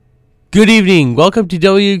Good evening. Welcome to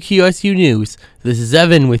WQSU News. This is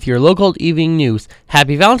Evan with your local evening news.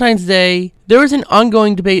 Happy Valentine's Day. There is an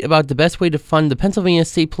ongoing debate about the best way to fund the Pennsylvania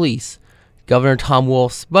State Police. Governor Tom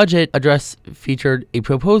Wolf's budget address featured a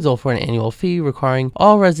proposal for an annual fee requiring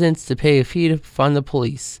all residents to pay a fee to fund the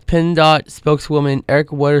police. PennDOT spokeswoman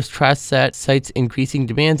Eric Waters-Trassett cites increasing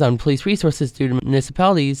demands on police resources due to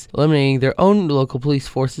municipalities eliminating their own local police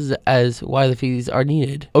forces as why the fees are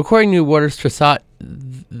needed. According to Waters-Trassett,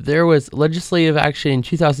 there was legislative action in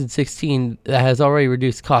 2016 that has already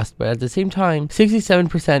reduced costs, but at the same time,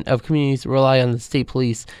 67% of communities rely on the state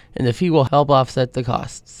police, and the fee will help offset the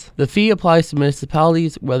costs. The fee applies to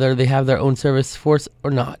municipalities whether they have their own service force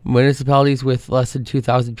or not. Municipalities with less than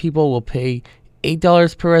 2,000 people will pay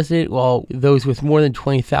 $8 per resident, while those with more than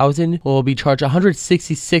 20,000 will be charged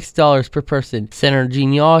 $166 per person. Senator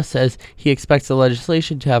Gene Yaw says he expects the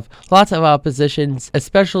legislation to have lots of oppositions,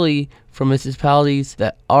 especially from municipalities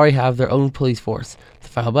that already have their own police force. The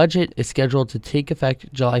final budget is scheduled to take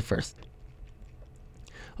effect July 1st.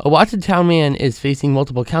 A Watsontown man is facing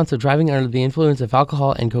multiple counts of driving under the influence of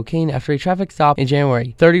alcohol and cocaine after a traffic stop in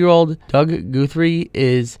January. 30-year-old Doug Guthrie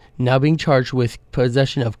is now being charged with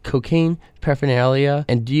possession of cocaine, paraphernalia,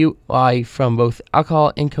 and DUI from both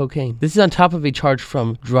alcohol and cocaine. This is on top of a charge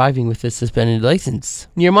from driving with a suspended license.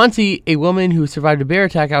 Near Muncie, a woman who survived a bear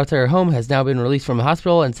attack outside her home has now been released from the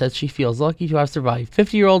hospital and says she feels lucky to have survived.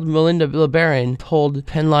 50-year-old Melinda LeBaron told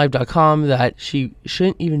PennLive.com that she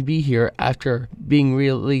shouldn't even be here after being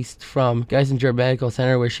released from Geisinger Medical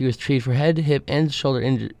Center, where she was treated for head, hip, and shoulder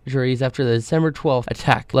injuries after the December 12th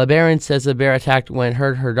attack. LeBaron says the bear attacked when it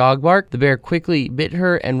heard her dog bark. The bear quickly bit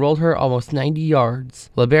her and rolled her almost 90 yards.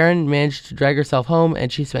 LeBaron managed to drag herself home, and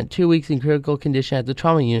she spent 2 weeks in critical condition at the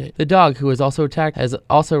trauma unit. The dog, who was also attacked, has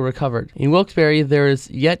also recovered. In Wilkes-Barre, there is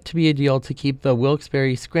yet to be a deal to keep the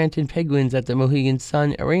Wilkes-Barre Scranton Penguins at the Mohegan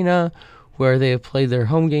Sun Arena, where they have played their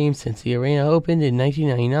home games since the arena opened in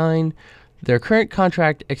 1999. Their current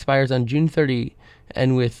contract expires on June 30,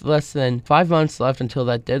 and with less than 5 months left until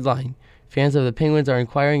that deadline, fans of the Penguins are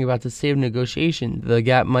inquiring about the state of negotiation. The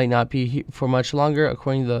gap might not be for much longer,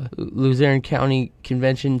 according to the Luzerne County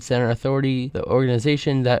Convention Center Authority, the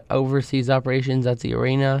organization that oversees operations at the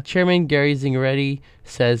arena. Chairman Gary Zingaretti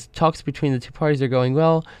says talks between the two parties are going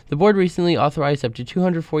well. The board recently authorized up to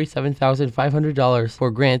 $247,500 for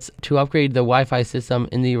grants to upgrade the Wi-Fi system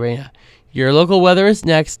in the arena. Your local weather is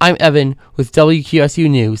next. I'm Evan with WQSU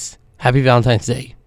News. Happy Valentine's Day.